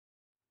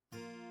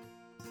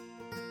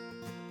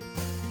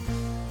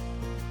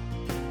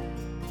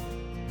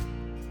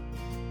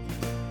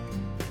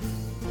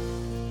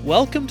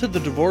Welcome to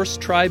the Divorce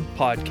Tribe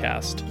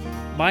podcast.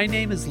 My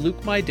name is Luke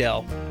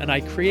Mydell, and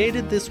I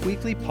created this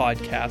weekly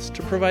podcast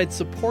to provide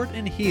support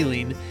and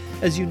healing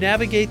as you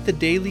navigate the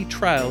daily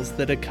trials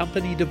that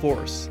accompany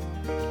divorce.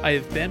 I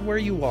have been where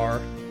you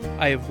are,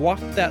 I have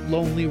walked that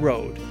lonely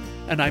road,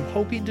 and I'm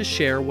hoping to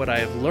share what I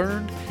have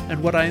learned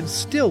and what I am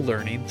still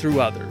learning through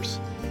others.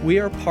 We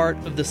are part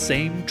of the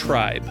same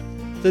tribe,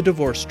 the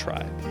Divorce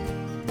Tribe.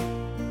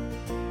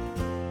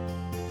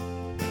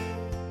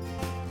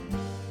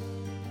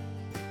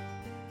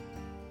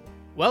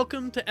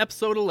 Welcome to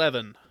episode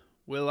 11,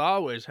 We'll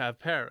Always Have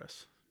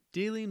Paris,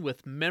 dealing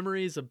with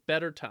memories of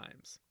better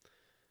times.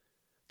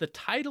 The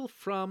title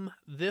from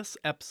this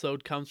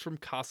episode comes from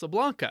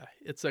Casablanca.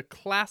 It's a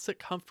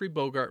classic Humphrey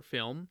Bogart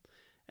film,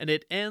 and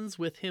it ends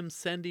with him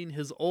sending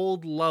his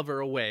old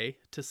lover away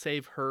to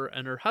save her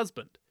and her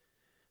husband.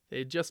 They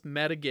had just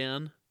met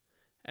again,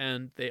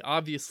 and they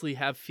obviously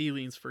have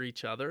feelings for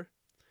each other,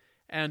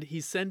 and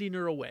he's sending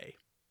her away.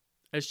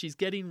 As she's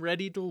getting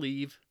ready to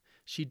leave,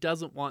 she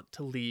doesn't want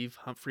to leave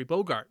Humphrey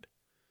Bogart.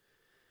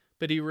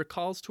 But he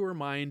recalls to her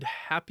mind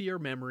happier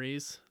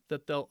memories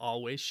that they'll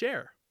always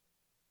share.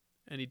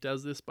 And he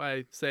does this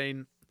by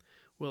saying,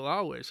 we'll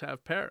always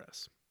have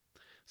Paris.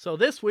 So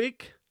this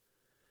week,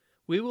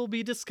 we will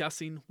be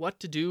discussing what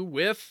to do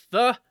with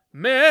the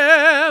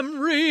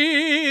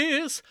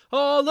memories.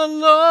 All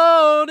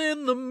alone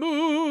in the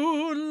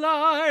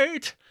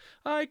moonlight,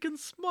 I can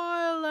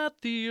smile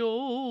at the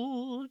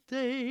old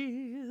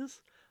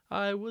days.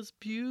 I was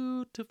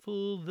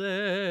beautiful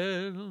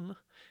then.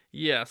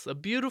 Yes, a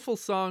beautiful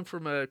song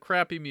from a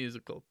crappy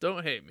musical.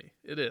 Don't hate me.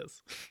 It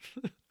is.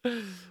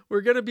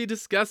 We're going to be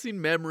discussing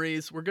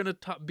memories. We're going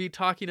to be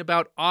talking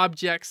about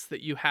objects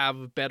that you have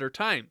of better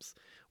times.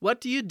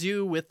 What do you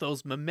do with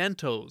those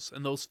mementos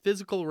and those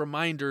physical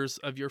reminders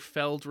of your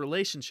failed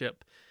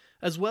relationship,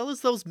 as well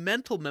as those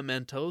mental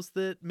mementos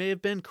that may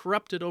have been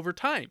corrupted over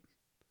time?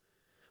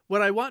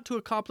 What I want to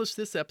accomplish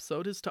this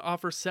episode is to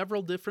offer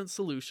several different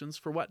solutions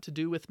for what to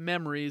do with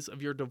memories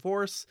of your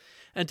divorce,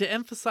 and to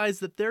emphasize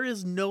that there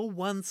is no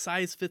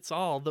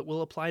one-size-fits-all that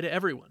will apply to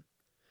everyone.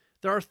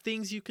 There are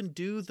things you can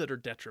do that are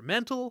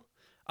detrimental,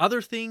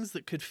 other things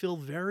that could feel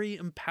very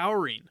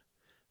empowering.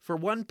 For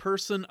one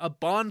person, a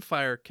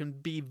bonfire can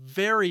be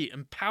very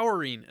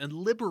empowering and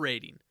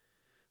liberating.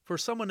 For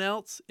someone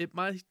else, it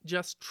might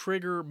just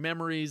trigger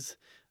memories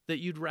that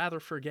you'd rather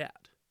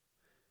forget.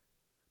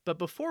 But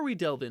before we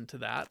delve into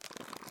that,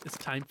 it's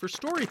time for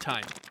story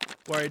time,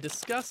 where I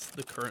discuss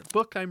the current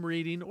book I'm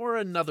reading or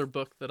another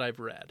book that I've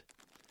read.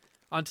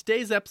 On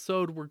today's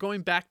episode, we're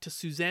going back to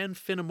Suzanne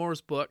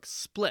Finnemore's book,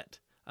 Split,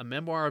 a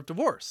memoir of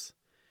divorce.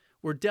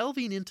 We're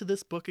delving into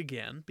this book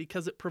again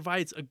because it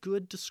provides a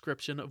good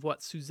description of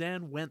what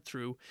Suzanne went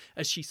through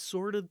as she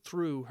sorted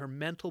through her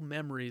mental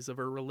memories of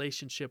her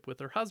relationship with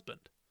her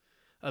husband,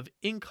 of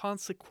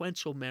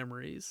inconsequential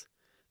memories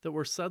that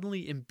were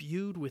suddenly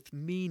imbued with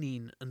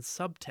meaning and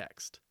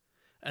subtext,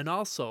 and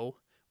also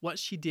what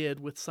she did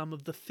with some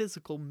of the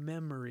physical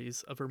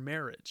memories of her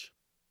marriage.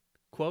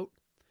 Quote,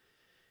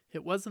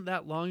 "It wasn't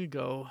that long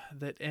ago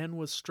that N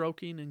was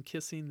stroking and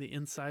kissing the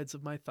insides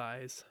of my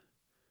thighs,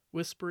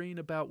 whispering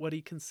about what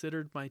he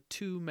considered my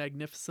two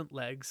magnificent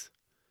legs.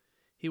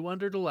 He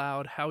wondered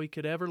aloud how he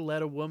could ever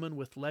let a woman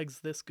with legs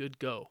this good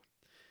go.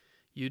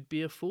 You'd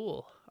be a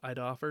fool, I'd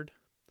offered,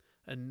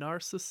 a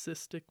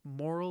narcissistic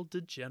moral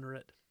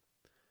degenerate.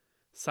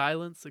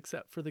 Silence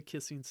except for the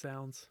kissing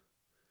sounds.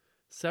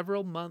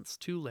 Several months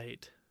too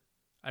late,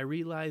 I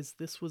realized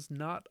this was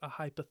not a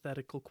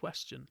hypothetical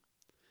question.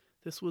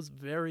 This was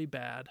very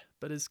bad,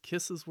 but his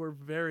kisses were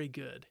very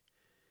good.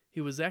 He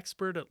was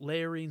expert at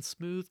layering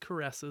smooth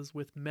caresses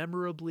with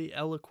memorably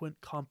eloquent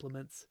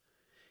compliments.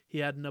 He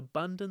had an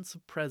abundance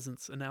of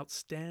presence and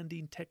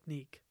outstanding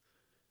technique.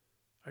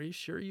 Are you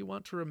sure you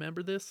want to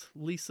remember this?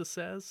 Lisa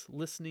says,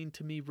 listening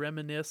to me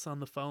reminisce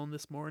on the phone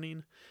this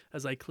morning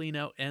as I clean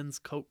out N's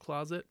coat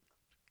closet.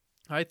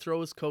 I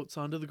throw his coats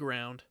onto the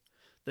ground,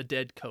 the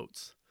dead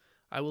coats.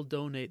 I will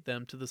donate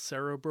them to the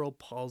Cerebral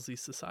Palsy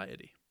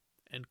Society."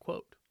 End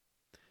quote.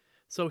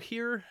 So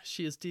here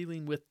she is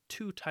dealing with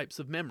two types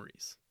of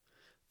memories,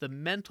 the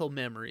mental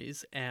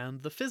memories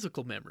and the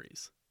physical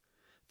memories.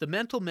 The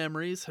mental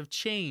memories have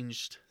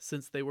changed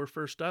since they were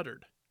first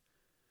uttered.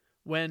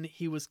 When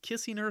he was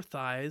kissing her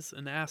thighs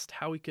and asked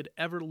how he could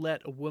ever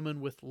let a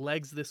woman with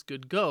legs this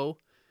good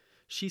go,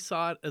 she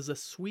saw it as a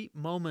sweet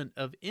moment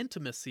of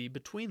intimacy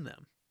between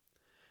them.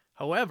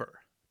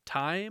 However,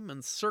 time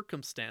and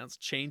circumstance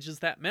changes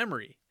that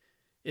memory.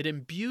 It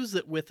imbues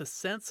it with a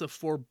sense of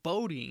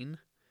foreboding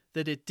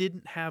that it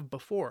didn't have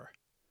before.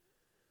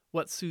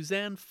 What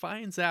Suzanne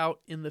finds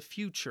out in the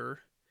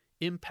future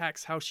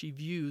impacts how she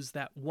views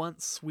that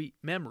once sweet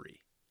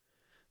memory.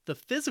 The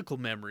physical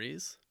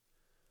memories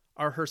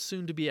are her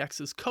soon-to-be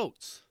ex's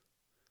coats,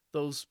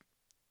 those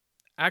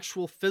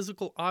actual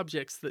physical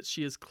objects that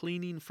she is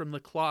cleaning from the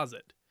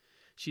closet.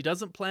 She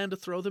doesn't plan to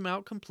throw them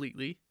out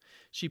completely.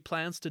 She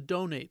plans to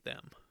donate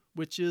them,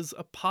 which is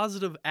a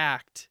positive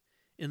act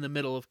in the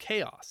middle of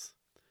chaos.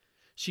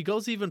 She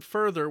goes even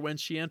further when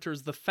she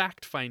enters the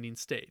fact-finding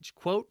stage.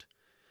 Quote,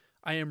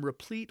 I am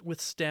replete with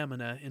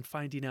stamina in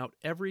finding out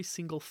every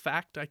single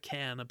fact I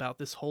can about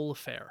this whole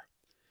affair.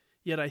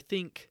 Yet I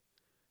think,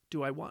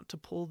 do I want to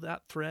pull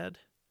that thread?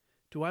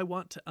 Do I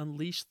want to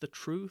unleash the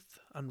truth,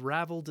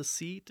 unravel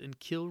deceit, and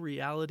kill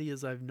reality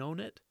as I've known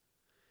it?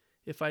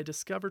 If I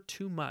discover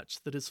too much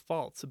that is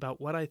false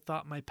about what I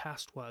thought my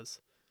past was,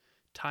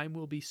 time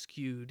will be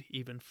skewed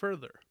even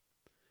further.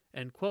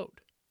 End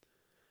quote.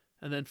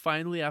 And then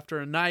finally, after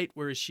a night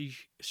where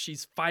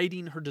she's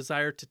fighting her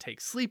desire to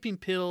take sleeping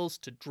pills,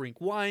 to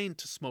drink wine,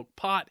 to smoke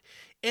pot,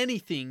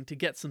 anything to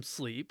get some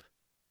sleep,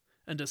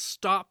 and to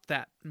stop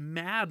that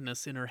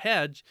madness in her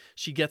head,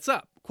 she gets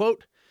up.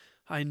 Quote,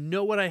 I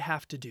know what I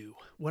have to do,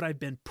 what I've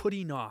been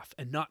putting off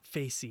and not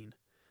facing,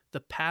 the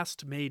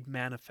past made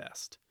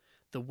manifest,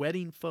 the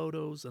wedding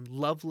photos and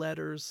love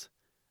letters,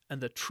 and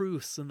the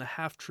truths and the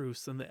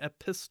half-truths and the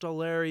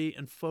epistolary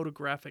and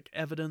photographic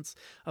evidence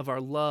of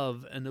our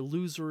love and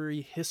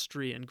illusory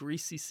history and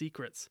greasy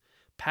secrets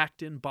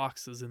packed in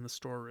boxes in the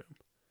storeroom.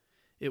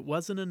 It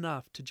wasn't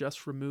enough to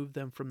just remove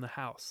them from the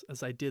house,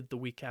 as I did the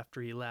week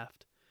after he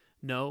left.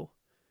 No,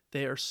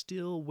 they are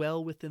still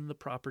well within the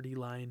property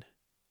line.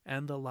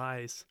 And the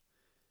lies.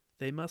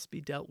 They must be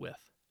dealt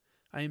with.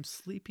 I am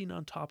sleeping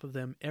on top of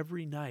them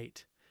every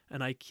night,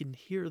 and I can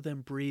hear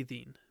them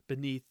breathing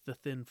beneath the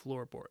thin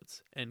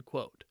floorboards. End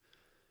quote.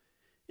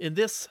 In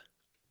this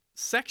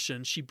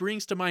section, she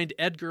brings to mind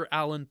Edgar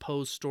Allan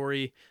Poe's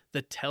story,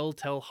 The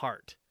Telltale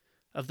Heart,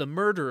 of the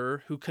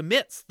murderer who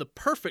commits the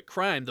perfect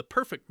crime, the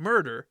perfect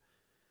murder,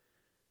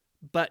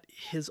 but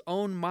his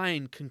own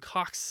mind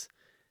concocts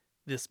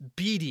this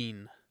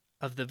beating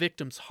of the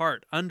victim's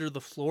heart under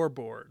the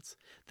floorboards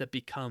that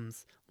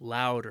becomes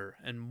louder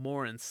and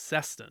more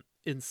incessant.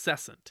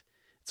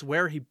 It's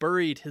where he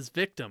buried his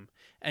victim,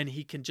 and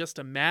he can just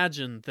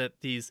imagine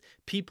that these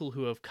people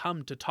who have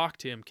come to talk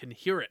to him can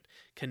hear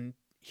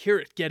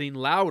it getting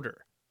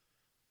louder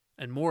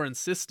and more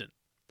insistent.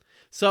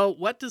 So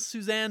what does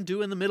Suzanne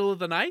do in the middle of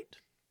the night?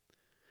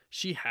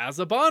 She has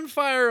a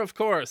bonfire, of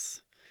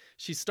course.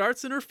 She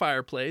starts in her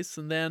fireplace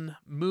and then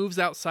moves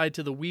outside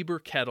to the Weber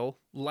kettle,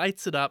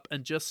 lights it up,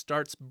 and just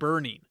starts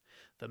burning.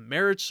 The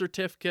marriage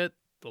certificate,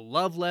 the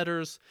love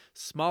letters,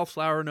 small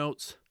flower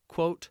notes,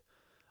 quote,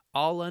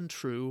 all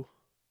untrue,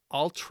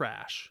 all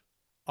trash,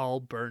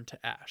 all burned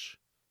to ash,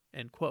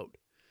 end quote.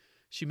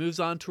 She moves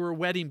on to her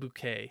wedding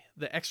bouquet,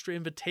 the extra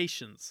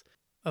invitations,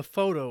 a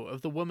photo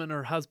of the woman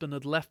her husband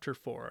had left her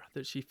for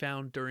that she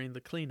found during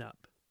the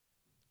cleanup.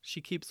 She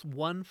keeps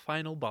one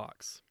final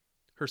box.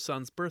 Her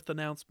son's birth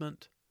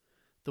announcement,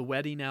 the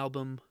wedding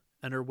album,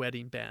 and her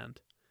wedding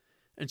band.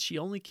 And she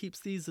only keeps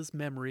these as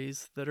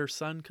memories that her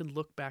son can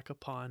look back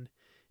upon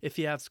if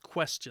he has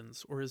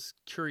questions or is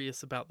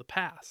curious about the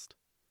past.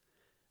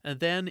 And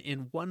then,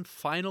 in one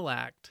final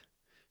act,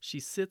 she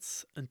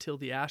sits until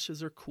the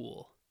ashes are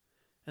cool,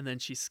 and then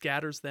she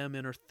scatters them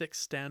in her thick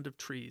stand of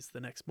trees the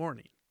next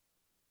morning.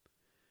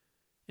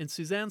 In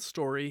Suzanne's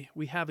story,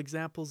 we have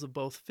examples of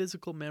both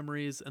physical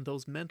memories and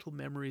those mental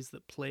memories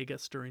that plague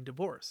us during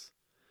divorce.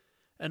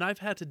 And I've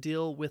had to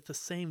deal with the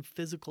same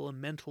physical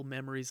and mental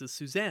memories as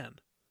Suzanne.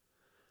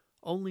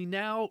 Only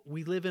now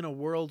we live in a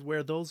world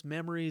where those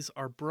memories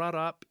are brought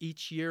up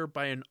each year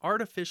by an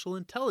artificial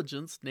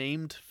intelligence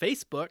named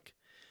Facebook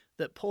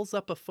that pulls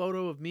up a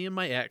photo of me and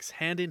my ex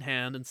hand in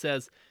hand and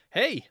says,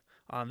 hey,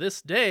 on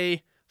this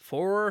day,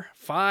 4,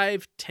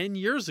 5, 10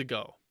 years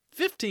ago,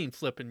 15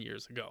 flippin'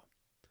 years ago.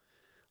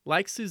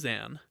 Like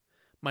Suzanne,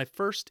 my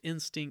first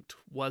instinct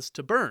was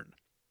to burn.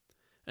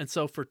 And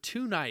so for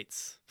 2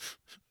 nights...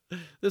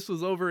 This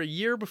was over a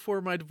year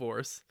before my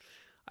divorce.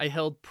 I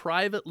held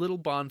private little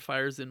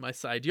bonfires in my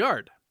side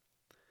yard.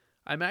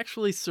 I'm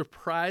actually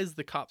surprised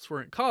the cops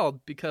weren't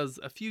called because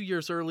a few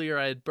years earlier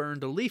I had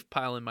burned a leaf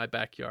pile in my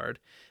backyard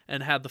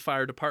and had the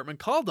fire department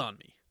called on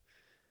me.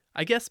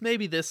 I guess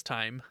maybe this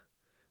time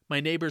my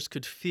neighbors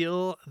could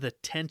feel the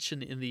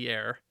tension in the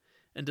air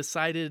and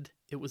decided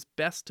it was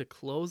best to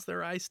close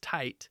their eyes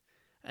tight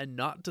and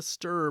not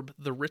disturb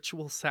the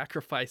ritual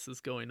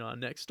sacrifices going on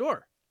next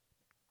door.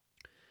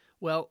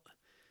 Well,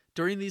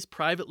 during these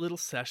private little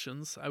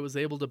sessions, I was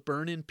able to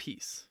burn in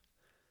peace.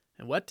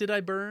 And what did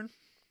I burn?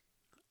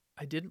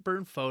 I didn't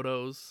burn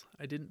photos.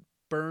 I didn't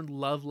burn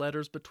love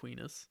letters between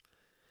us.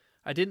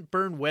 I didn't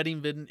burn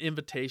wedding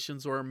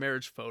invitations or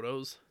marriage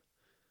photos.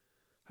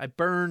 I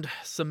burned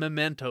some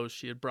mementos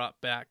she had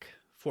brought back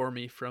for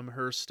me from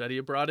her study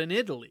abroad in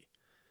Italy.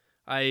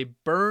 I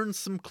burned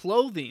some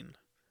clothing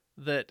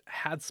that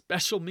had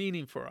special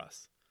meaning for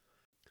us.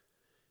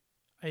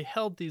 I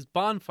held these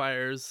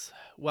bonfires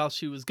while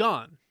she was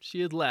gone. She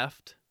had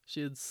left.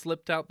 She had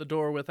slipped out the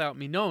door without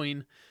me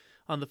knowing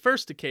on the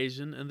first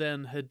occasion and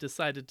then had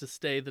decided to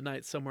stay the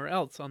night somewhere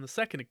else on the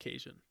second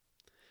occasion.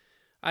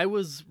 I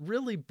was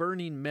really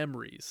burning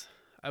memories.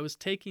 I was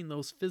taking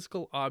those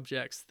physical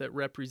objects that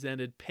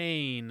represented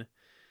pain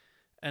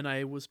and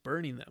I was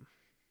burning them.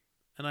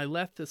 And I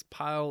left this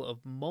pile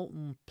of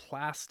molten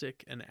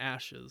plastic and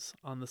ashes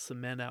on the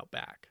cement out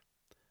back.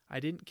 I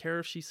didn't care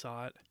if she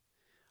saw it.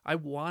 I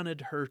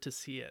wanted her to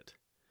see it.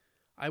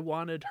 I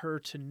wanted her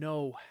to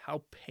know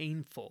how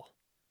painful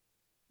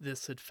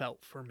this had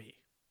felt for me.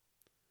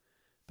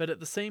 But at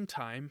the same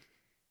time,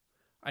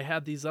 I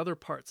had these other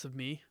parts of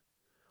me.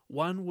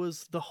 One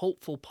was the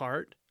hopeful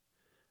part,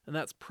 and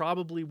that's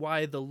probably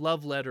why the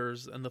love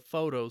letters and the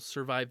photos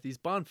survived these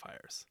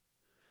bonfires.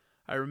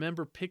 I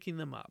remember picking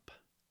them up.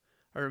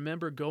 I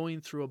remember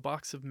going through a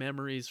box of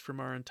memories from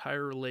our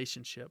entire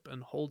relationship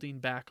and holding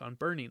back on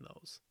burning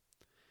those.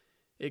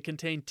 It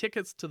contained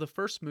tickets to the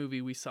first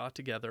movie we saw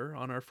together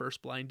on our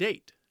first blind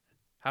date,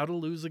 How to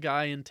Lose a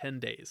Guy in 10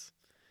 Days.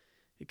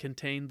 It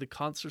contained the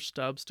concert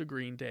stubs to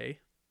Green Day,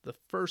 the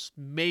first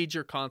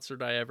major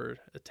concert I ever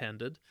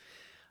attended.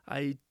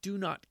 I do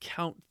not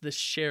count the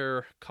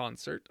Cher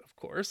concert, of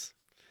course.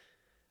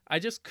 I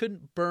just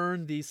couldn't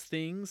burn these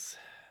things,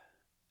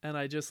 and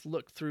I just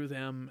looked through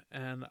them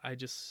and I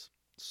just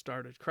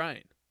started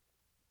crying.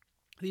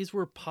 These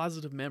were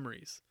positive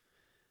memories.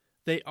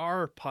 They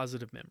are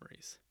positive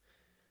memories.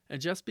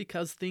 And just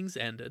because things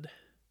ended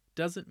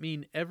doesn't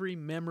mean every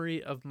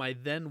memory of my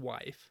then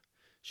wife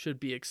should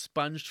be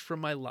expunged from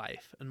my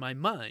life and my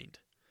mind.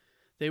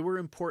 They were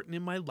important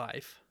in my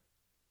life,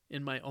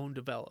 in my own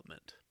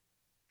development.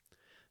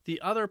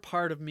 The other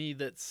part of me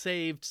that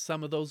saved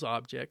some of those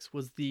objects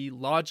was the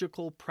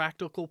logical,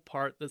 practical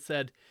part that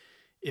said,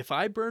 if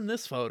I burn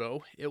this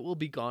photo, it will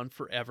be gone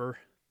forever.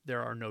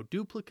 There are no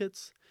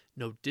duplicates,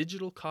 no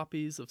digital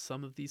copies of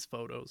some of these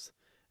photos,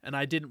 and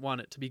I didn't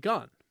want it to be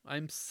gone.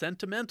 I'm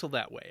sentimental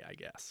that way, I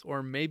guess,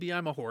 or maybe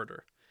I'm a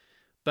hoarder.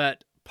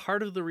 But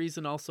part of the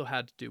reason also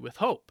had to do with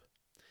hope.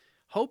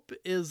 Hope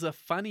is a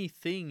funny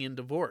thing in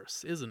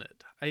divorce, isn't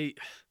it?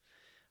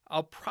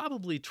 I'll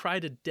probably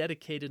try to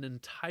dedicate an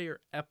entire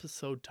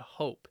episode to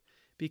hope,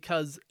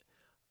 because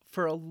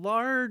for a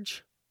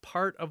large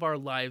part of our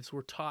lives,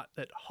 we're taught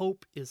that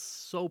hope is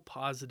so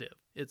positive.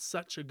 It's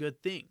such a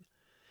good thing.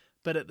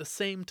 But at the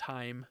same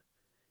time,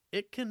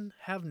 it can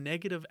have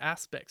negative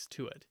aspects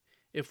to it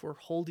if we're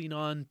holding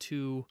on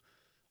to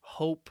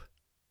hope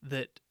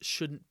that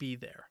shouldn't be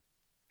there.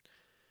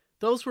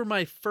 Those were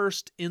my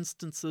first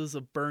instances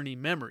of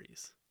burning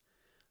memories.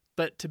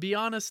 But to be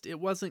honest, it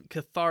wasn't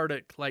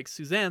cathartic like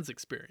Suzanne's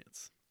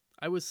experience.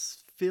 I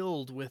was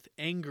filled with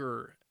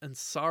anger and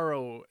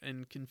sorrow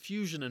and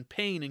confusion and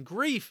pain and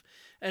grief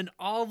and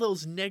all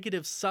those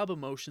negative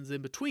sub-emotions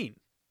in between.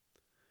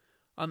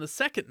 On the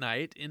second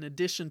night, in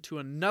addition to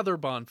another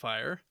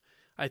bonfire,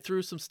 I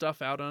threw some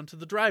stuff out onto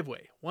the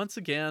driveway. Once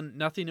again,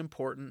 nothing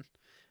important.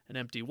 An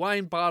empty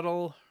wine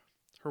bottle,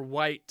 her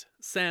white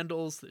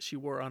sandals that she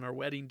wore on our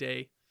wedding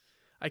day.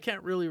 I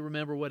can't really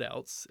remember what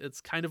else. It's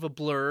kind of a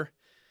blur.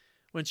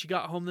 When she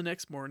got home the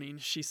next morning,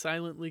 she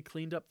silently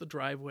cleaned up the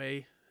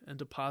driveway and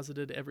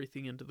deposited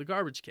everything into the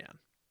garbage can.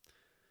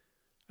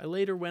 I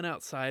later went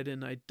outside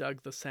and I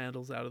dug the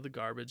sandals out of the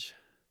garbage,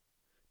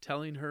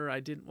 telling her I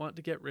didn't want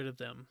to get rid of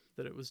them,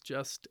 that it was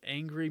just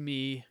angry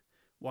me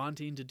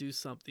wanting to do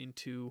something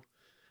to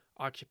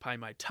occupy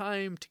my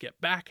time, to get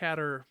back at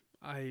her.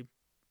 I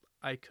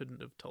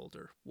couldn't have told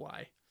her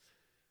why.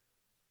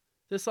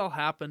 This all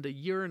happened 1.5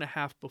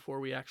 years before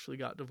we actually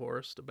got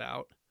divorced,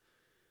 about.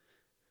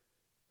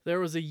 There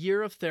was 1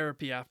 year of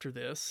therapy after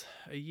this,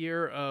 1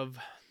 year of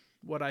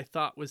what I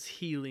thought was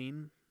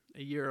healing,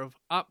 1 year of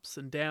ups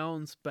and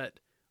downs, but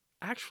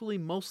actually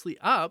mostly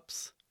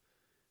ups.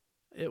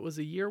 It was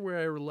 1 year where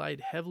I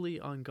relied heavily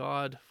on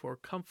God for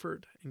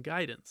comfort and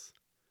guidance.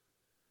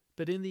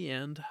 But in the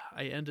end,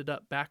 I ended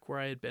up back where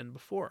I had been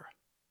before.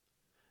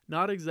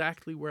 Not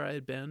exactly where I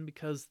had been,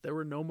 because there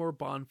were no more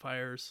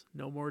bonfires,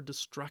 no more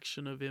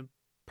destruction of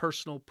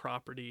personal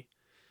property,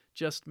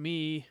 just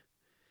me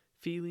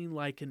feeling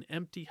like an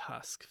empty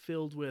husk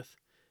filled with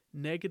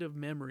negative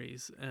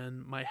memories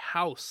and my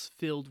house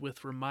filled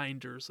with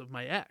reminders of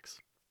my ex.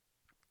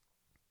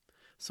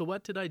 So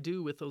what did I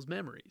do with those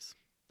memories?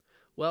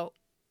 Well,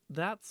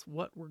 that's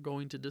what we're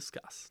going to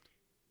discuss.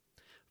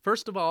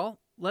 First of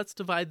all, let's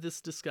divide this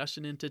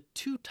discussion into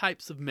 2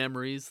 types of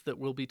memories that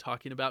we'll be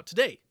talking about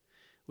today.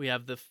 We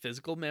have the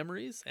physical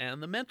memories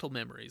and the mental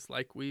memories,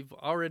 like we've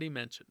already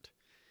mentioned.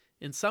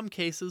 In some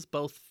cases,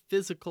 both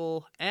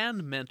physical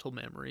and mental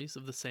memories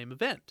of the same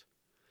event.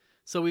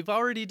 So we've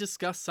already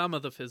discussed some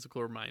of the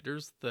physical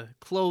reminders, the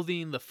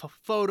clothing, the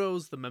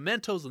photos, the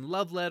mementos and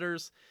love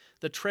letters,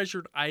 the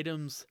treasured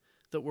items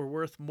that were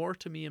worth more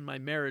to me in my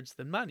marriage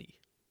than money.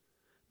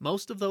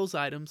 Most of those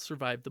items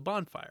survived the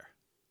bonfire.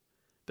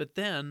 But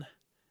then,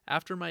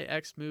 after my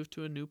ex moved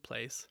to a new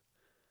place,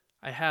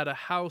 I had a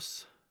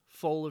house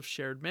full of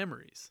shared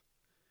memories.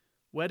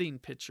 Wedding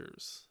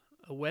pictures,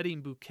 a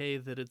wedding bouquet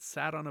that had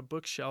sat on a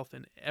bookshelf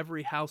in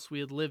every house we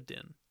had lived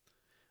in.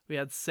 We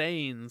had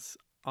sayings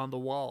on the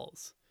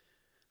walls.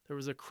 There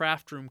was a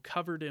craft room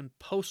covered in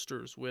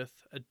posters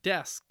with a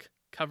desk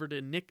covered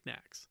in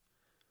knickknacks.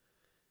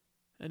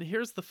 And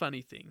here's the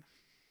funny thing.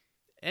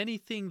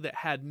 Anything that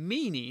had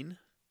meaning,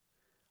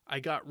 I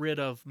got rid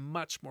of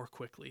much more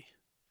quickly.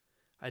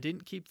 I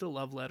didn't keep the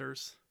love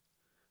letters.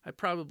 I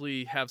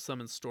probably have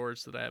some in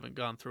storage that I haven't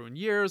gone through in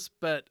years,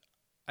 but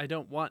I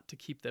don't want to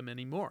keep them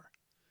anymore.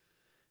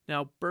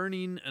 Now,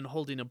 burning and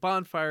holding a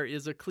bonfire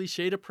is a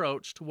cliched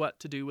approach to what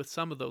to do with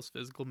some of those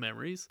physical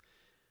memories,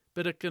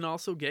 but it can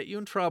also get you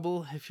in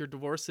trouble if your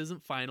divorce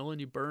isn't final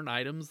and you burn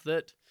items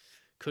that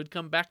could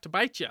come back to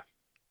bite you.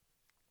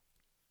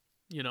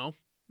 You know,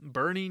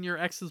 burning your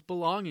ex's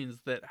belongings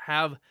that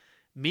have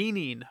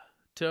meaning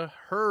to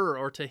her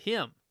or to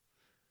him.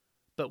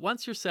 But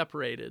once you're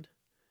separated,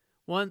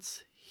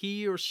 once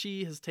he or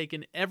she has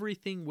taken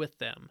everything with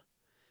them,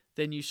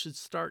 then you should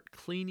start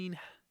cleaning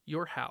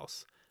your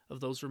house of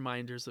those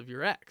reminders of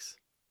your ex.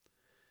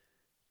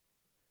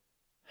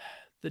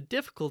 The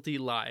difficulty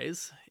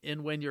lies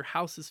in when your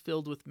house is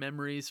filled with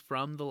memories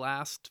from the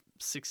last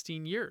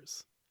 16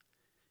 years.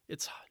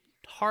 It's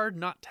hard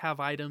not to have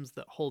items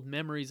that hold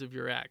memories of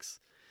your ex,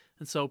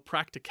 and so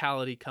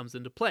practicality comes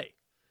into play.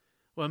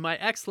 When my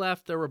ex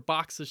left, there were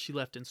boxes she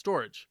left in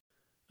storage,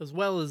 as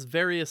well as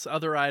various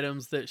other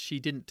items that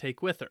she didn't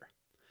take with her.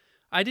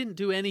 I didn't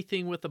do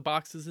anything with the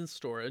boxes in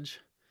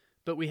storage,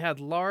 but we had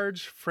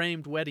large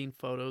framed wedding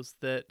photos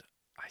that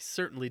I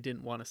certainly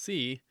didn't want to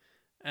see,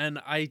 and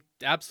I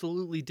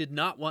absolutely did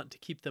not want to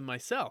keep them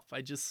myself.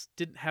 I just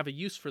didn't have a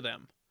use for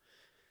them.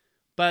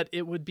 But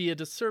it would be a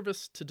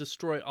disservice to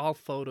destroy all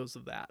photos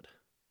of that.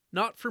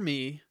 Not for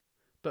me,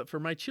 but for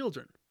my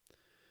children.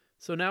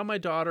 So now my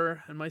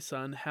daughter and my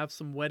son have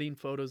some wedding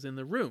photos in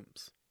their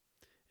rooms.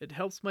 It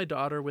helps my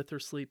daughter with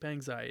her sleep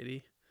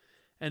anxiety,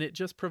 and it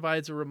just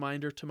provides a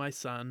reminder to my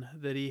son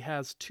that he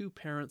has two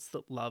parents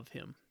that love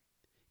him,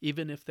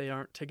 even if they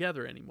aren't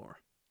together anymore.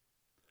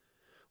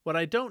 What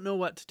I don't know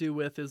what to do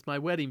with is my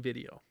wedding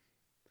video.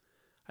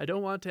 I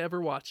don't want to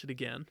ever watch it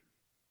again,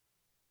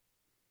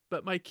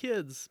 but my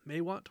kids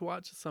may want to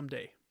watch it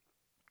someday.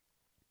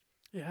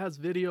 It has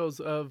videos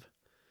of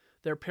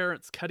their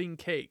parents cutting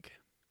cake.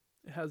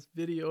 It has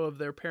video of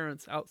their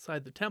parents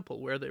outside the temple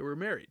where they were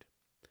married.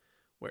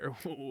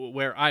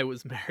 Where I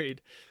was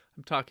married.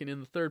 I'm talking in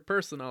the third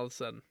person all of a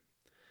sudden.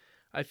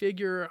 I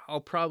figure I'll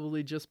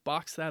probably just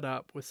box that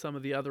up with some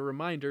of the other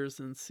reminders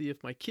and see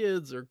if my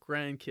kids or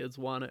grandkids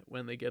want it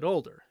when they get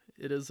older.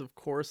 It is, of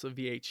course, a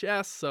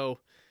VHS,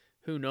 so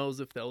who knows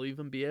if they'll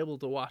even be able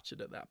to watch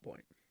it at that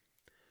point.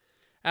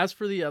 As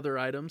for the other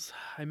items,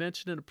 I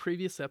mentioned in a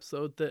previous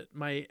episode that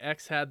my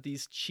ex had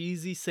these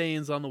cheesy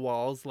sayings on the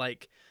walls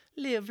like,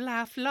 "Live,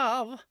 laugh,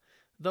 love."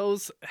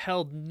 Those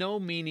held no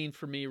meaning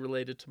for me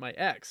related to my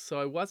ex, so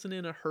I wasn't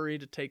in a hurry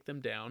to take them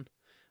down.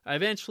 I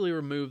eventually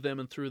removed them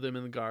and threw them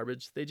in the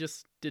garbage. They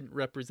just didn't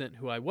represent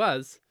who I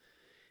was.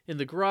 In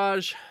the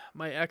garage,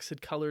 my ex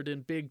had colored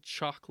in big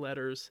chalk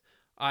letters,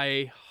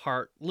 "I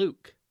heart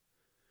Luke."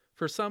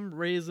 For some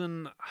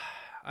reason,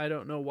 I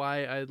don't know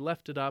why, I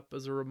left it up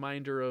as a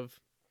reminder of,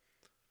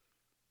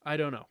 I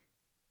don't know,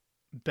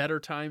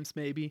 better times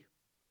maybe.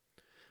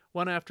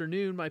 One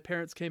afternoon, my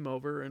parents came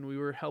over and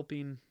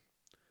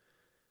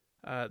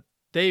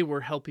they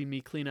were helping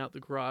me clean out the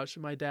garage,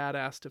 and my dad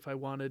asked if I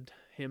wanted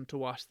him to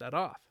wash that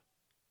off.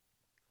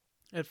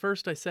 At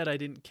first I said I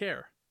didn't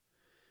care,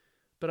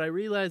 but I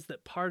realized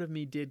that part of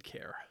me did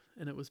care,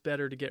 and it was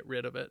better to get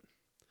rid of it.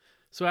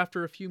 So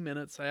after a few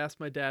minutes, I asked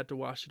my dad to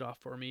wash it off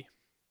for me.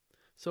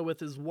 So with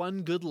his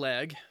one good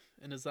leg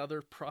and his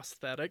other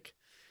prosthetic,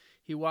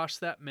 he washed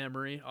that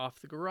memory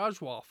off the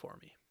garage wall for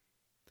me.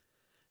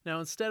 Now,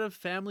 instead of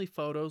family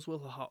photos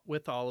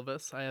with all of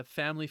us, I have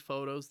family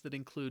photos that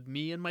include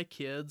me and my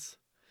kids,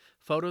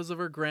 photos of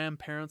our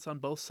grandparents on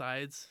both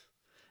sides.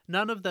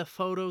 None of the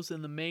photos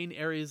in the main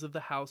areas of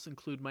the house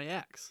include my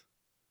ex.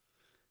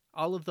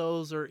 All of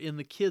those are in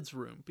the kids'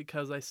 room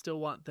because I still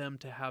want them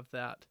to have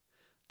that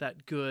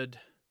good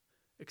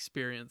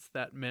experience,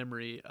 that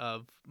memory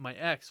of my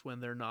ex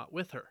when they're not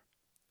with her.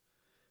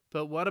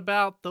 But what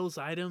about those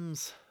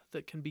items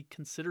that can be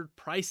considered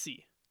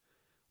pricey?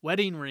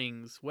 Wedding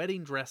rings,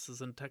 wedding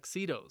dresses, and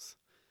tuxedos.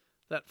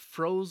 That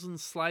frozen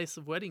slice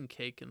of wedding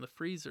cake in the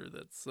freezer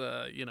that's,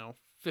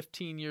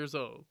 15 years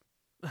old.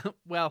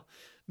 Well,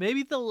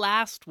 maybe the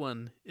last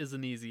one is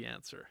an easy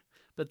answer,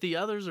 but the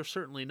others are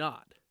certainly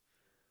not.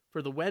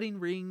 For the wedding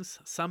rings,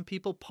 some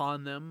people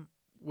pawn them,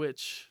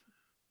 which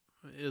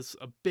is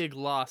a big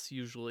loss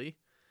usually.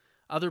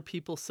 Other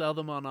people sell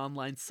them on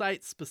online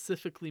sites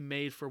specifically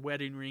made for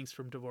wedding rings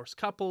from divorced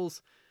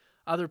couples.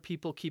 Other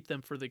people keep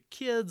them for the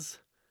kids.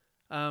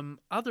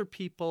 Other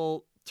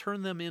people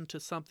turn them into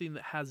something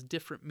that has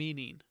different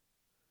meaning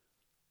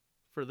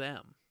for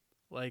them,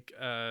 like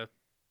a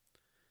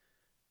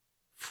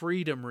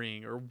freedom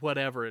ring or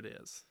whatever it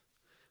is.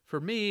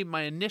 For me,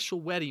 my initial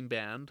wedding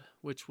band,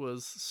 which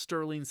was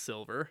sterling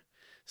silver,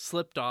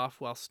 slipped off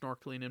while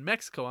snorkeling in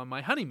Mexico on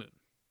my honeymoon.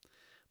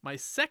 My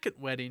second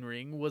wedding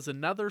ring was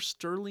another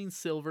sterling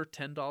silver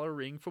 $10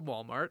 ring from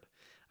Walmart,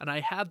 and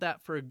I had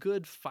that for a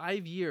good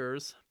 5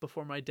 years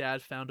before my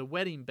dad found a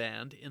wedding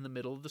band in the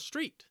middle of the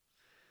street.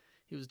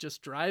 He was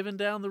just driving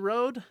down the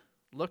road,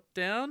 looked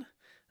down,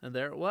 and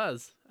there it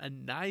was, a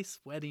nice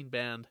wedding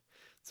band.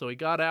 So he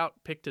got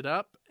out, picked it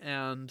up,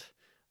 and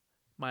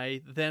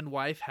my then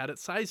wife had it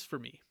sized for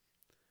me.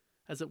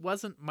 As it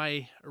wasn't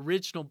my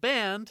original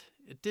band,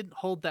 it didn't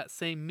hold that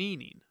same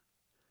meaning.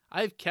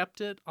 I've kept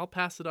it. I'll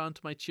pass it on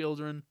to my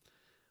children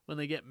when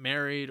they get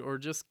married, or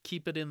just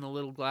keep it in the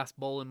little glass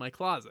bowl in my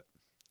closet.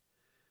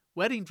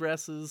 Wedding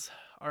dresses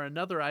are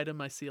another item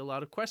I see a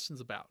lot of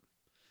questions about.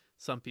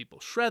 Some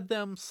people shred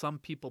them, some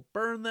people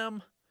burn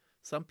them,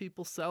 some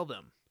people sell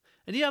them.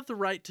 And you have the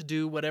right to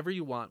do whatever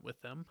you want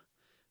with them.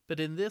 But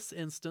in this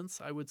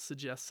instance, I would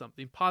suggest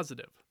something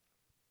positive.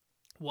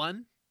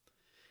 1,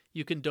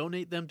 you can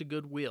donate them to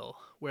Goodwill,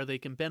 where they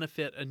can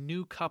benefit a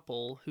new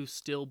couple who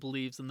still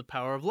believes in the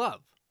power of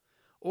love.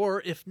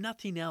 Or, if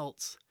nothing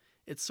else,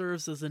 it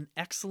serves as an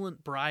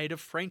excellent Bride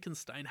of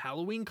Frankenstein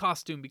Halloween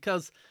costume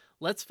because,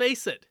 let's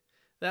face it,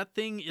 that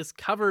thing is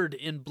covered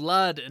in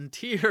blood and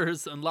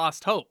tears and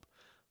lost hope.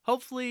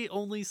 Hopefully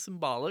only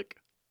symbolic.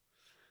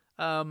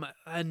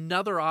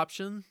 Another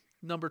option,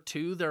 number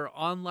 2, there are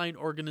online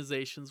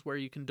organizations where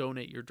you can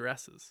donate your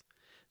dresses.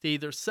 They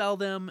either sell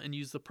them and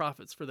use the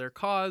profits for their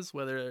cause,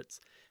 whether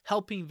it's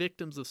helping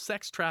victims of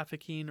sex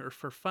trafficking or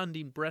for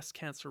funding breast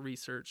cancer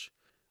research,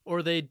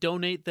 or they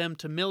donate them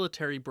to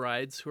military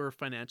brides who are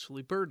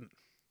financially burdened.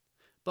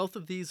 Both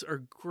of these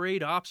are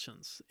great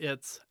options.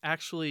 It's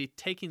actually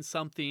taking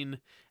something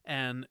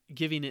and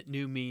giving it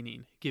new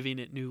meaning, giving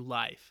it new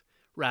life,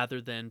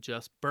 rather than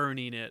just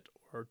burning it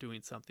or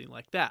doing something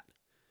like that.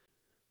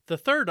 The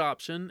third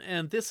option,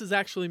 and this is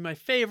actually my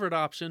favorite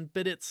option,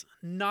 but it's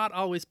not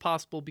always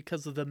possible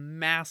because of the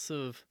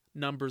massive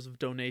numbers of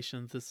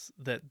donations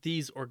that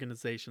these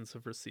organizations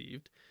have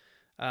received.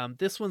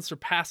 This one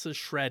surpasses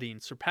shredding,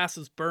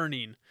 surpasses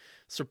burning,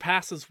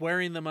 surpasses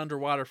wearing them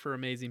underwater for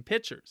amazing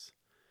pictures.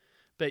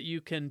 But you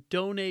can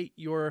donate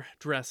your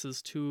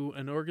dresses to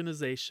an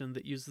organization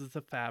that uses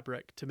the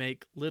fabric to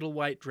make little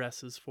white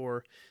dresses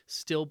for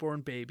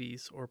stillborn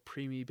babies or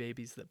preemie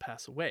babies that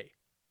pass away.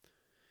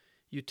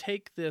 You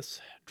take this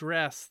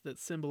dress that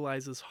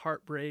symbolizes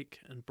heartbreak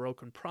and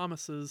broken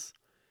promises,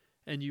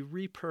 and you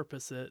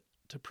repurpose it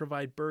to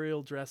provide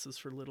burial dresses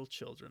for little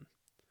children.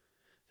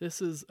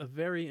 This is a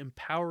very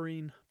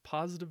empowering,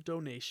 positive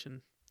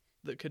donation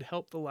that could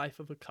help the life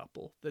of a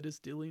couple that is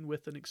dealing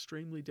with an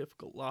extremely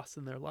difficult loss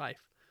in their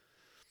life.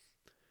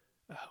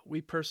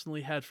 We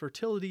personally had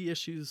fertility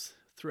issues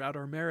throughout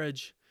our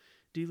marriage,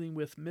 dealing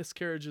with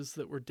miscarriages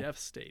that were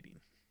devastating.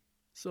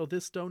 So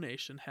this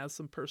donation has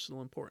some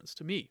personal importance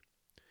to me.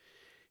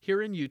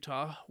 Here in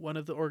Utah, one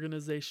of the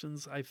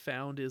organizations I've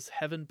found is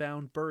Heaven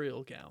Bound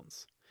Burial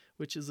Gowns,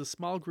 which is a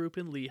small group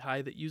in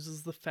Lehi that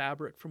uses the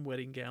fabric from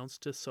wedding gowns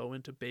to sew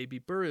into baby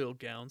burial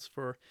gowns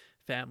for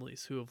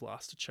families who have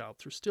lost a child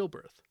through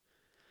stillbirth.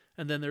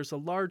 And then there's a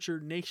larger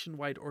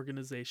nationwide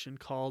organization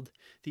called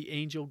the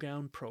Angel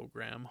Gown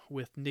Program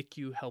with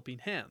NICU Helping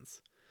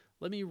Hands.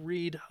 Let me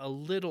read a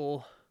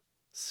little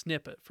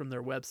snippet from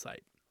their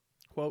website.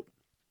 Quote,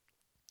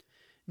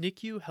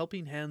 NICU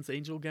Helping Hands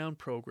Angel Gown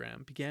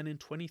Program began in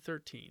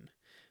 2013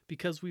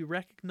 because we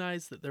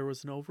recognized that there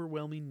was an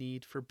overwhelming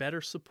need for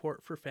better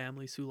support for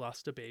families who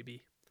lost a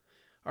baby.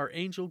 Our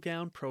Angel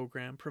Gown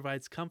program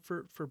provides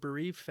comfort for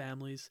bereaved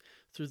families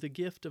through the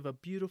gift of a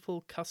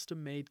beautiful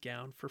custom-made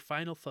gown for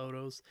final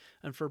photos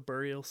and for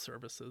burial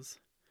services.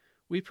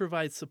 We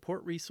provide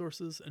support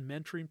resources and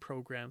mentoring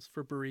programs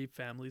for bereaved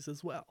families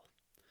as well.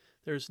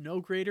 There is no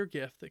greater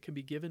gift that can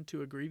be given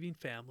to a grieving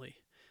family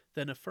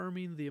than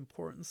affirming the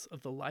importance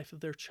of the life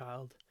of their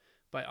child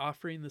by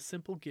offering the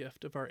simple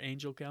gift of our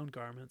Angel Gown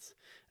garments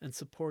and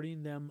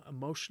supporting them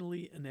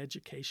emotionally and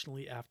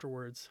educationally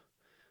afterwards.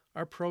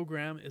 Our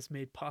program is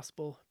made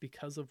possible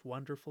because of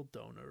wonderful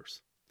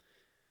donors.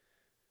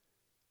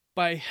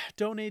 By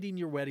donating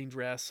your wedding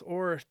dress,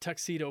 or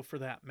tuxedo for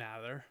that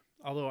matter,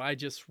 although I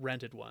just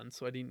rented one,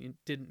 so I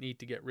didn't need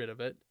to get rid of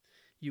it,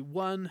 you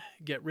 1,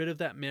 get rid of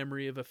that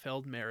memory of a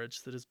failed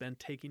marriage that has been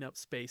taking up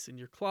space in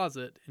your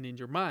closet and in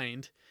your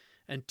mind,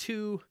 and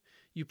 2,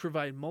 you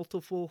provide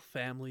multiple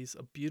families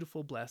a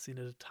beautiful blessing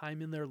at a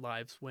time in their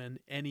lives when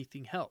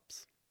anything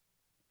helps.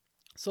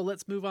 So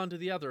let's move on to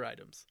the other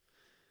items.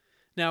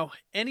 Now,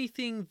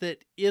 anything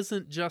that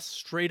isn't just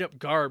straight up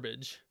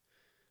garbage,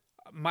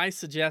 my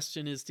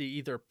suggestion is to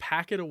either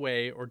pack it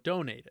away or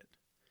donate it.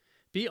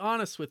 Be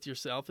honest with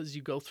yourself as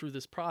you go through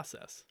this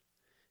process.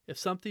 If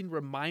something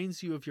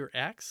reminds you of your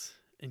ex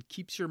and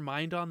keeps your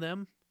mind on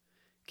them,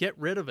 get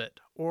rid of it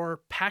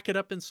or pack it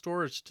up in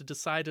storage to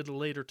decide at a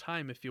later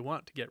time if you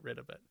want to get rid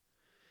of it.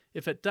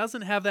 If it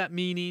doesn't have that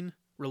meaning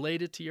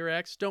related to your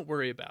ex, don't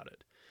worry about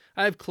it.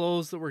 I have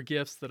clothes that were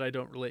gifts that I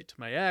don't relate to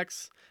my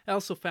ex. I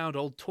also found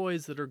old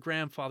toys that her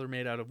grandfather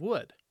made out of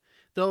wood.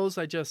 Those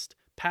I just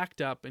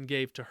packed up and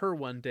gave to her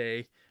one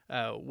day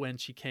when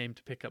she came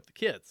to pick up the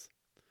kids.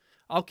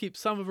 I'll keep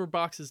some of her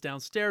boxes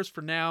downstairs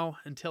for now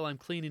until I'm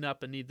cleaning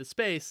up and need the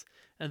space,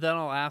 and then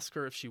I'll ask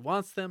her if she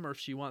wants them or if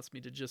she wants me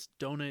to just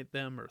donate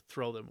them or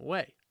throw them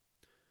away.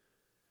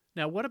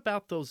 Now, what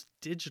about those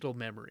digital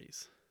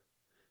memories?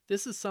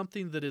 This is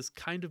something that is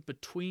kind of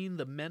between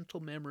the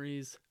mental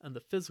memories and the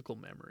physical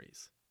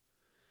memories.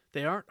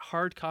 They aren't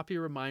hard copy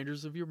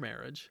reminders of your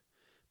marriage,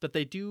 but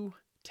they do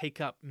take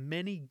up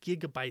many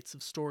gigabytes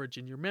of storage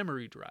in your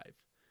memory drive.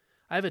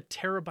 I have a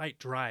terabyte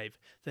drive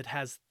that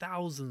has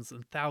thousands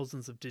and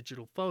thousands of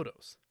digital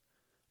photos.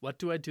 What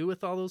do I do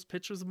with all those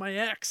pictures of my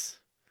ex?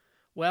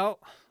 Well,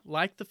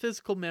 like the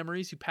physical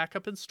memories you pack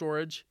up in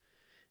storage,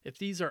 if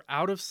these are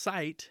out of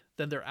sight,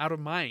 then they're out of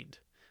mind,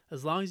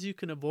 as long as you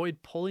can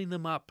avoid pulling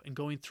them up and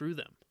going through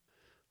them.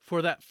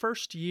 For that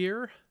first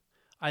year,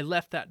 I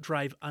left that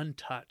drive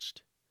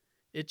untouched.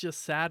 It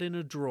just sat in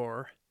a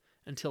drawer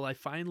until I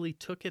finally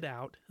took it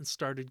out and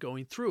started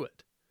going through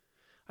it.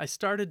 I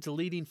started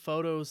deleting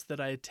photos that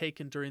I had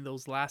taken during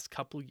those last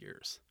couple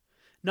years.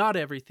 Not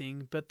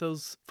everything, but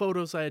those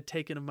photos I had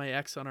taken of my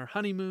ex on our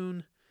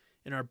honeymoon,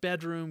 in our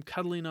bedroom,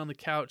 cuddling on the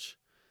couch.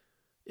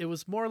 It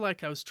was more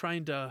like I was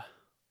trying to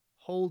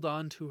hold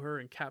on to her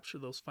and capture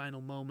those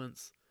final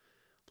moments,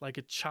 like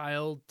a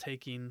child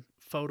taking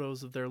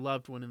photos of their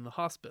loved one in the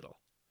hospital.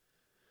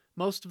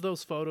 Most of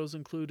those photos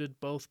included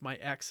both my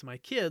ex and my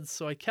kids,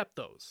 so I kept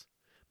those.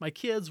 My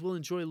kids will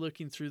enjoy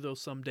looking through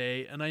those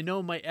someday, and I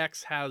know my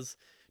ex has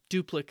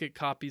duplicate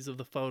copies of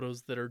the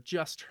photos that are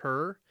just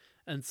her,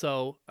 and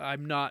so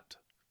I'm not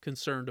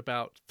concerned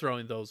about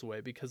throwing those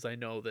away because I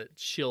know that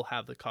she'll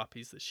have the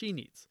copies that she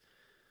needs.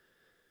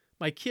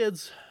 My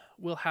kids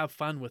will have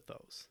fun with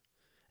those,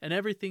 and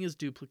everything is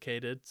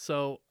duplicated,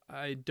 so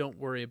I don't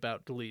worry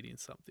about deleting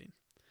something.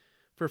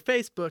 For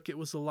Facebook, it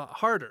was a lot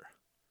harder.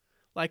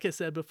 Like I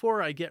said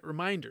before, I get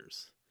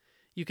reminders.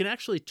 You can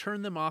actually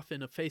turn them off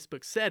in a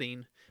Facebook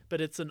setting, but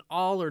it's an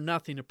all or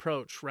nothing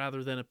approach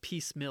rather than a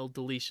piecemeal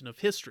deletion of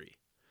history.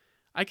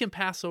 I can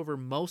pass over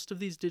most of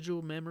these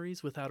digital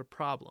memories without a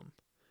problem,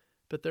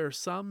 but there are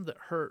some that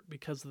hurt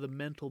because of the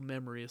mental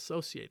memory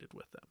associated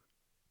with them.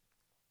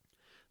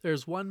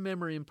 There's one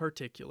memory in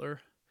particular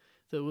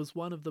that was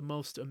one of the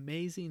most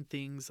amazing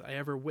things I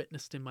ever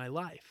witnessed in my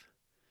life.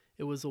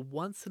 It was a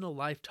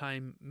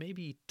once-in-a-lifetime,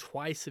 maybe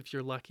twice if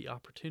you're lucky,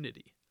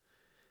 opportunity.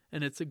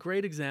 And it's a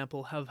great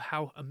example of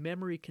how a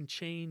memory can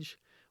change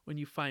when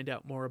you find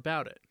out more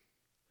about it.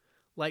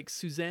 Like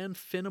Suzanne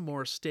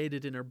Finnemore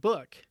stated in her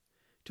book,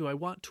 "Do I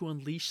want to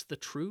unleash the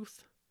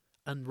truth,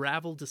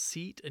 unravel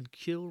deceit, and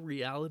kill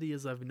reality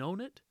as I've known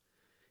it?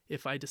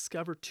 If I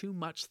discover too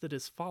much that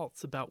is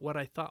false about what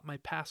I thought my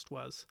past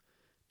was,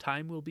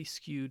 time will be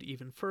skewed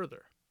even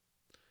further."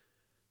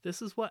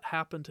 This is what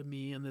happened to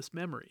me in this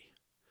memory.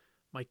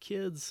 My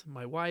kids,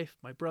 my wife,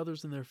 my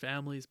brothers and their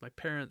families, my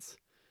parents,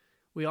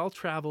 we all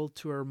traveled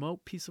to a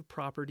remote piece of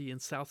property in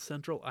south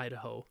central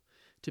Idaho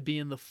to be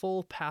in the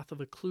full path of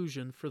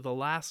occlusion for the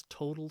last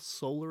total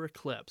solar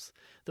eclipse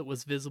that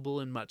was visible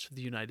in much of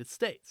the United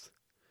States.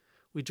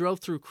 We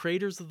drove through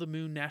Craters of the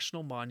Moon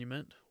National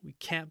Monument. We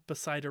camped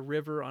beside a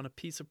river on a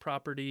piece of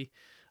property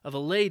of a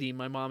lady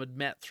my mom had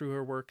met through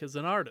her work as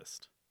an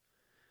artist.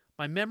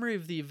 My memory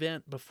of the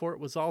event before it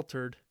was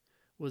altered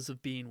was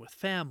of being with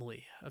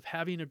family, of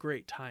having a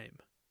great time,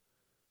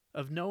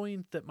 of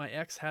knowing that my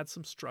ex had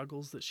some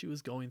struggles that she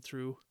was going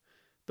through,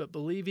 but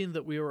believing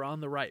that we were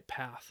on the right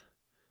path,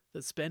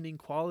 that spending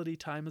quality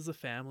time as a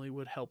family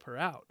would help her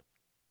out.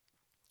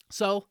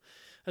 So,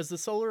 as the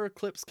solar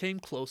eclipse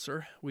came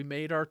closer, we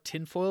made our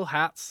tinfoil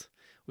hats,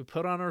 we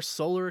put on our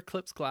solar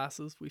eclipse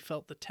glasses, we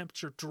felt the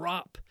temperature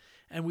drop,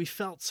 and we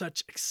felt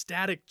such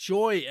ecstatic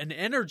joy and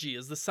energy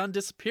as the sun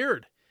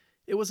disappeared.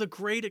 It was a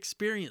great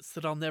experience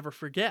that I'll never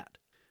forget.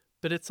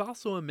 But it's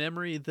also a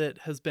memory that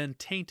has been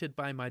tainted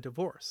by my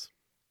divorce.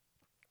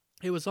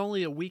 It was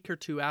only a week or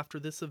two after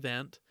this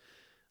event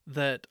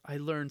that I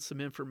learned some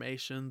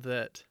information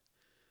that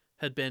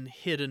had been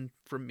hidden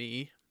from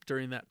me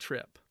during that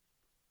trip.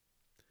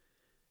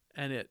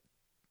 And it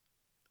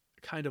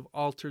kind of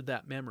altered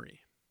that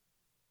memory.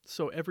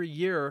 So every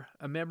year,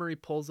 a memory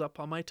pulls up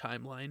on my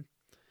timeline,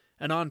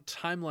 and on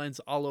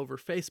timelines all over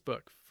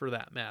Facebook, for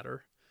that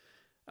matter,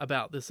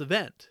 about this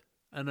event,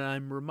 and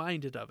I'm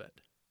reminded of it.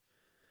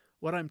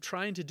 What I'm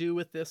trying to do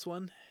with this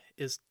one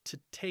is to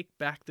take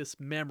back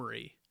this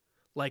memory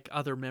like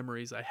other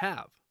memories I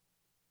have.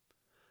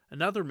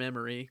 Another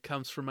memory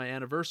comes from my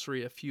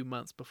anniversary a few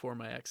months before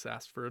my ex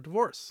asked for a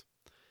divorce.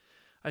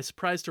 I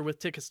surprised her with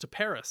tickets to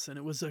Paris, and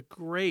it was a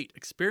great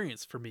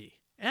experience for me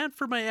and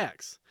for my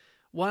ex,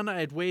 one I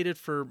had waited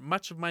for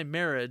much of my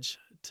marriage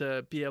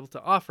to be able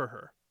to offer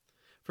her.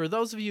 For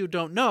those of you who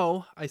don't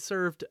know, I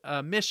served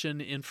a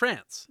mission in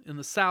France, in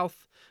the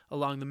south,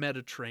 along the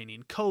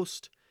Mediterranean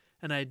coast,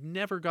 and I had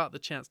never got the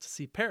chance to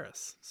see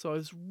Paris, so I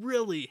was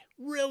really,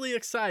 really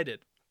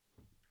excited.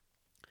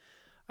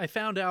 I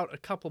found out a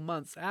couple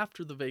months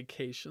after the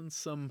vacation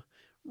some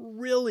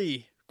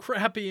really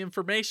crappy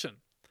information.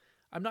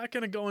 I'm not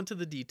going to go into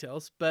the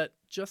details, but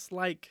just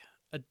like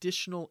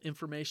additional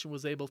information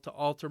was able to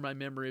alter my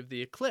memory of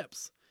the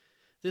eclipse,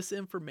 this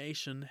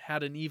information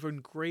had an even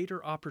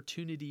greater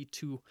opportunity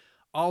to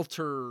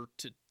alter,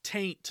 to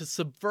taint, to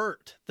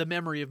subvert the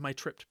memory of my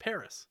trip to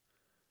Paris.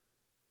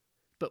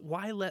 But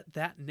why let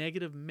that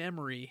negative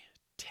memory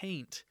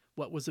taint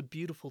what was a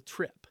beautiful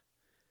trip?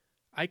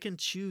 I can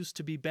choose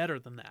to be better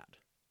than that.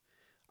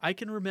 I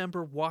can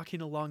remember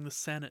walking along the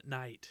Seine at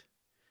night,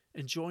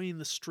 enjoying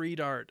the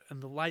street art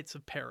and the lights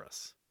of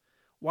Paris,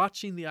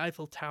 watching the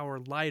Eiffel Tower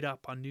light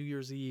up on New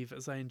Year's Eve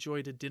as I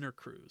enjoyed a dinner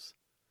cruise.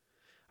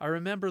 I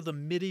remember the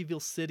medieval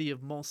city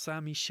of Mont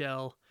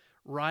Saint-Michel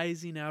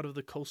rising out of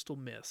the coastal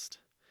mist,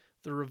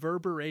 the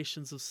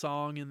reverberations of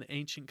song in the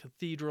ancient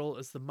cathedral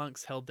as the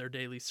monks held their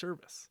daily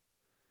service.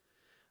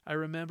 I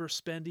remember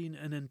spending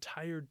an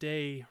entire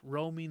day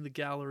roaming the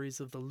galleries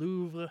of the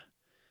Louvre,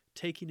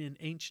 taking in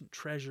ancient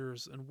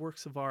treasures and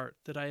works of art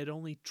that I had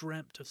only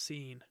dreamt of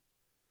seeing.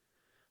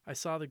 I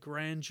saw the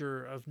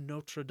grandeur of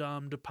Notre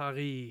Dame de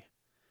Paris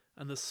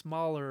and the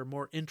smaller,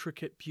 more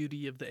intricate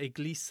beauty of the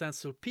Église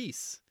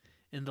Saint-Sulpice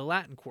in the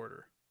Latin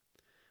Quarter.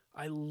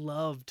 I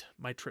loved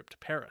my trip to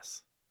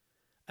Paris,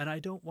 and I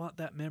don't want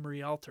that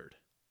memory altered.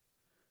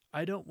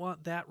 I don't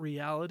want that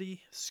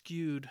reality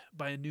skewed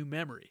by a new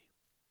memory.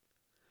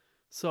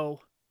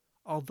 So,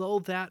 although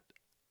that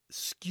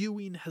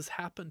skewing has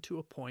happened to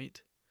a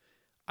point,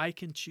 I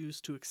can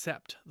choose to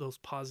accept those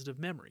positive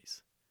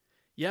memories.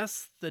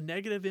 Yes, the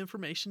negative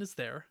information is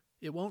there.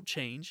 It won't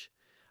change.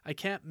 I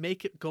can't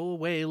make it go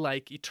away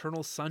like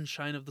eternal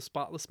sunshine of the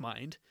spotless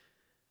mind.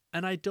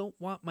 And I don't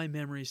want my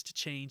memories to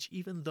change,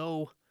 even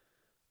though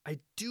I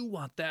do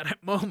want that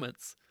at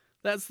moments.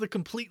 That's the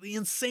completely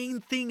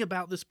insane thing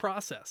about this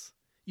process.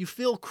 You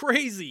feel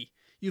crazy.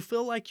 You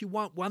feel like you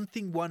want one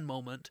thing one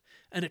moment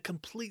and a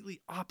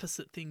completely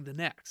opposite thing the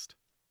next.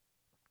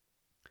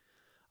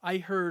 I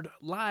heard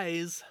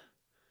lies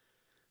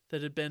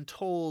that had been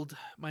told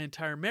my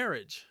entire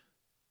marriage,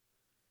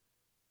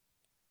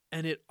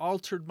 and it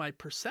altered my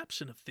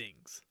perception of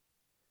things.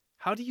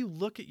 How do you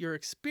look at your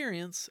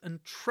experience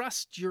and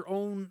trust your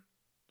own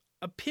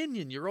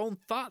opinion, your own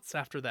thoughts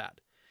after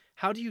that?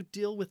 How do you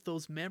deal with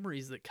those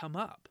memories that come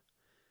up?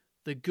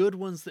 The good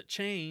ones that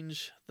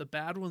change, the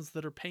bad ones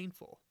that are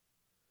painful.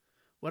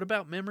 What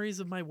about memories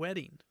of my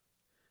wedding?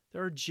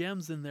 There are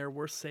gems in there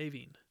worth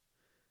saving,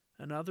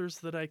 and others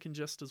that I can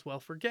just as well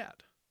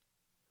forget.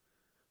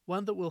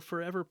 One that will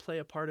forever play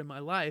a part in my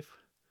life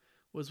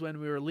was when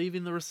we were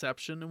leaving the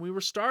reception and we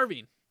were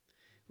starving.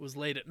 It was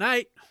late at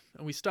night,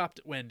 and we stopped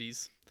at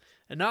Wendy's.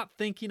 And not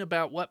thinking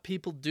about what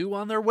people do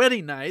on their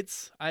wedding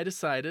nights, I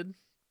decided,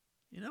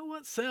 you know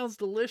what sounds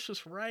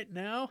delicious right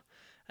now?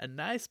 A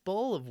nice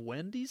bowl of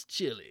Wendy's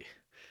chili.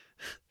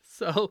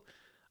 So,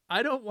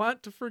 I don't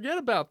want to forget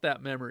about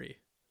that memory.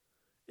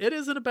 It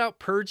isn't about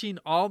purging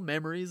all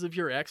memories of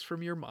your ex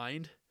from your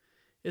mind.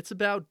 It's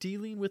about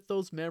dealing with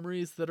those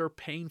memories that are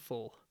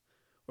painful,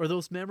 or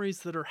those memories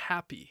that are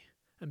happy.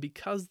 And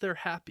because they're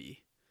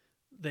happy,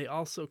 they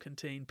also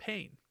contain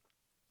pain.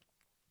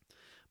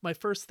 My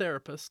first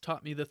therapist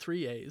taught me the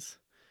 3 A's: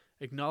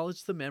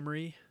 acknowledge the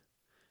memory,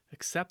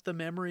 accept the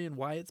memory and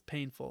why it's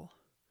painful,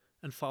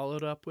 and follow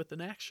it up with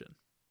an action.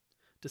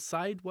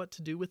 Decide what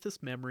to do with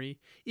this memory,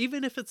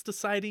 even if it's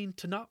deciding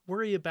to not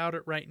worry about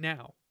it right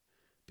now.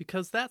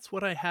 Because that's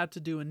what I had to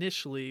do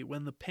initially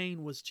when the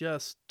pain was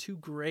just too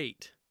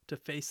great to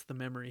face the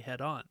memory head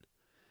on.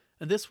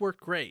 And this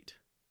worked great.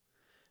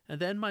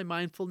 And then my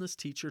mindfulness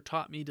teacher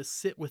taught me to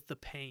sit with the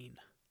pain,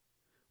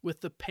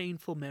 with the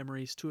painful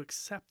memories, to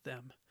accept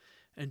them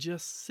and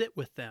just sit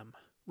with them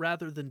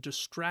rather than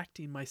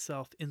distracting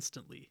myself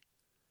instantly.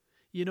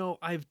 You know,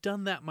 I've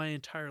done that my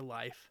entire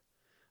life.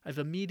 I've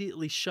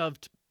immediately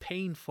shoved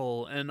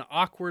painful and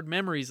awkward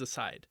memories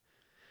aside.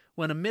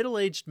 When a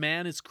middle-aged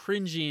man is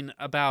cringing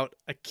about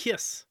a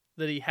kiss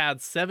that he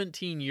had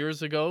 17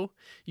 years ago,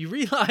 you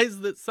realize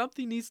that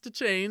something needs to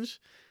change,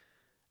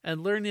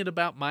 and learning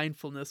about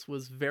mindfulness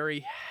was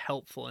very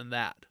helpful in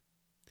that.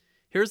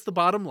 Here's the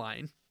bottom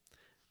line,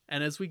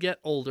 and as we get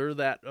older,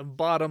 that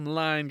bottom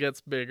line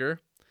gets bigger.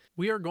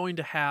 We are going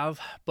to have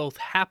both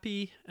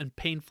happy and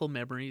painful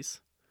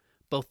memories,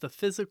 both the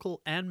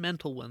physical and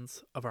mental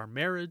ones of our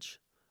marriage,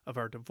 of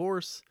our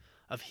divorce,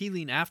 of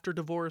healing after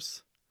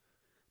divorce.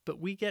 But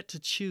we get to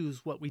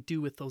choose what we do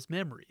with those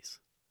memories.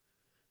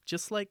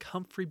 Just like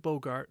Humphrey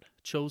Bogart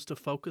chose to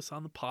focus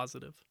on the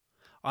positive,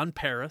 on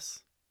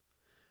Paris,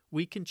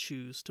 we can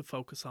choose to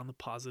focus on the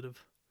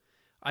positive.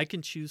 I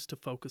can choose to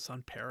focus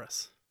on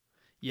Paris.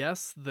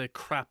 Yes, the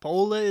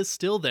crapola is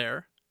still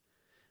there,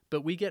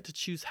 but we get to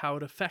choose how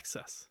it affects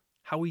us,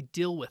 how we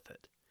deal with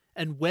it,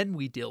 and when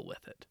we deal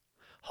with it.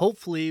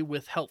 Hopefully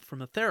with help from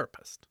a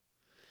therapist.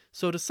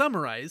 So to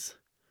summarize,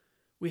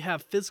 we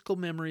have physical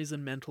memories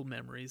and mental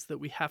memories that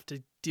we have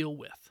to deal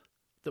with,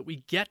 that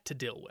we get to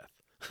deal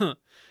with.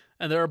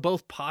 And there are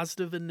both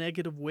positive and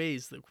negative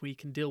ways that we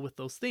can deal with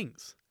those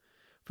things.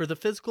 For the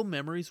physical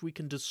memories, we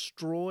can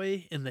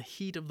destroy in the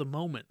heat of the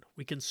moment.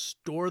 We can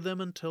store them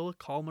until a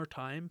calmer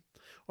time,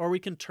 or we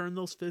can turn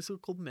those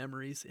physical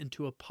memories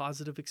into a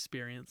positive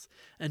experience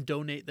and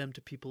donate them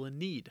to people in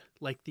need,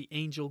 like the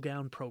Angel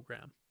Gown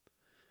program.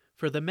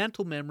 For the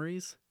mental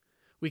memories,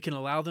 we can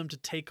allow them to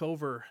take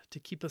over, to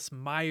keep us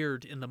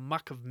mired in the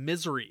muck of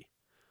misery,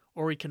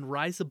 or we can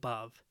rise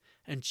above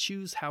and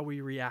choose how we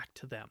react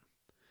to them.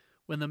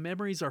 When the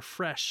memories are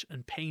fresh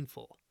and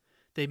painful,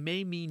 they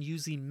may mean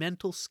using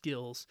mental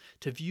skills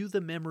to view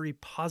the memory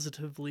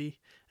positively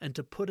and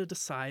to put it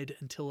aside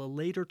until a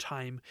later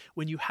time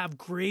when you have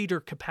greater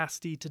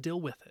capacity to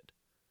deal with it.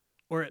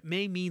 Or it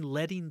may mean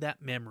letting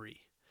that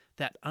memory,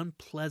 that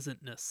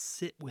unpleasantness,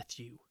 sit with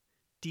you,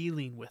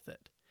 dealing with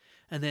it,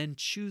 and then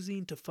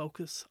choosing to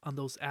focus on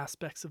those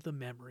aspects of the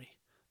memory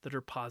that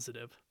are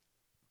positive.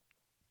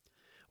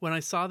 When I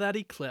saw that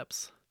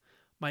eclipse,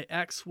 my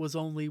ex was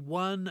only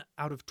 1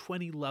 out of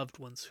 20 loved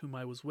ones whom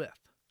I was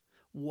with.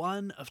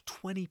 1 of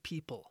 20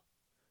 people.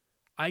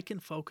 I can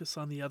focus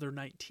on the other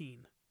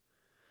 19.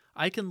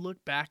 I can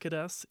look back at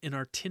us in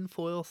our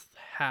tinfoil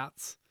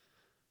hats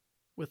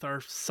with our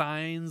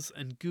signs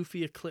and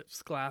goofy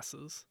eclipse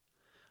glasses.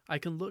 I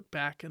can look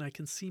back and I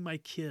can see my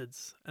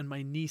kids and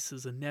my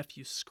nieces and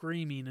nephews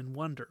screaming in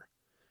wonder.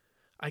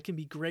 I can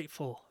be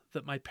grateful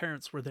that my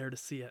parents were there to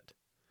see it.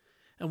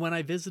 And when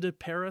I visited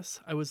Paris,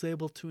 I was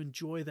able to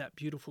enjoy that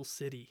beautiful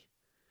city.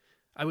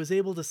 I was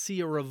able to see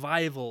a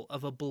revival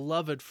of a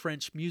beloved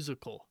French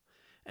musical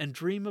and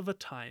dream of a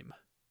time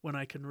when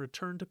I can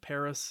return to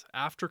Paris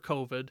after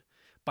COVID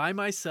by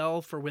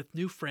myself or with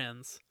new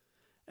friends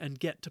and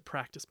get to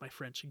practice my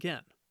French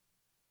again.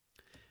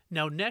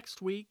 Now,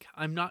 next week,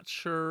 I'm not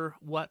sure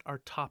what our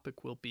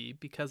topic will be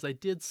because I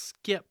did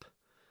skip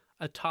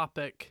a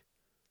topic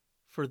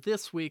for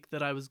this week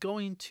that I was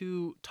going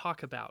to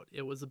talk about.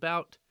 It was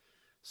about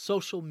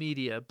social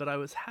media, but I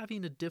was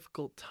having a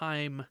difficult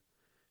time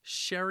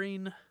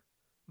sharing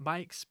my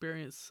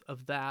experience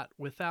of that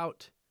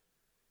without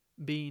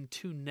being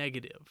too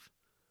negative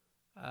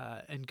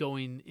and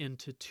going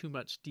into too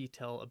much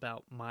detail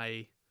about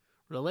my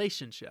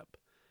relationship.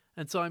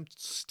 And so I'm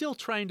still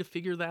trying to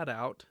figure that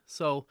out.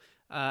 So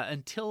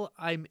until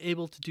I'm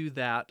able to do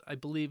that, I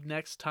believe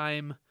next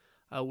time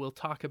we'll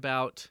talk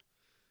about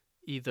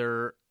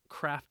either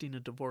crafting a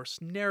divorce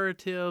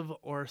narrative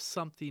or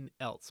something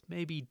else,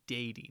 maybe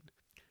dating.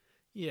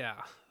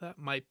 Yeah, that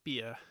might be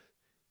a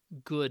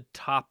good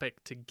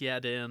topic to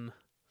get in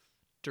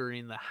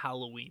during the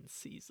Halloween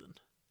season.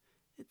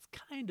 It's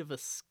kind of a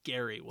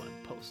scary one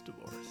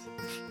post-divorce.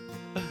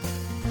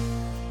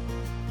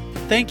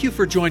 Thank you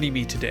for joining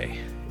me today.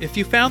 If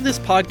you found this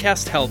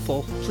podcast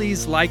helpful,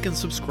 please like and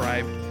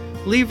subscribe,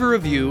 leave a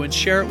review, and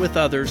share it with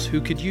others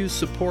who could use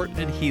support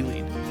and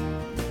healing.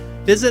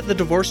 Visit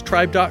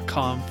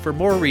thedivorcetribe.com for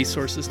more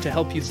resources to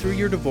help you through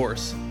your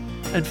divorce,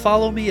 and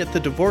follow me at The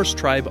Divorce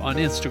Tribe on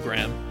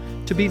Instagram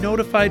to be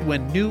notified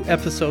when new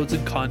episodes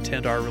and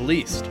content are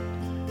released.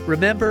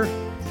 Remember,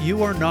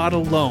 you are not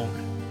alone.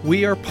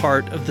 We are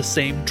part of the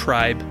same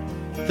tribe,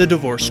 the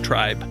Divorce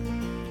Tribe.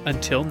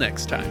 Until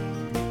next time.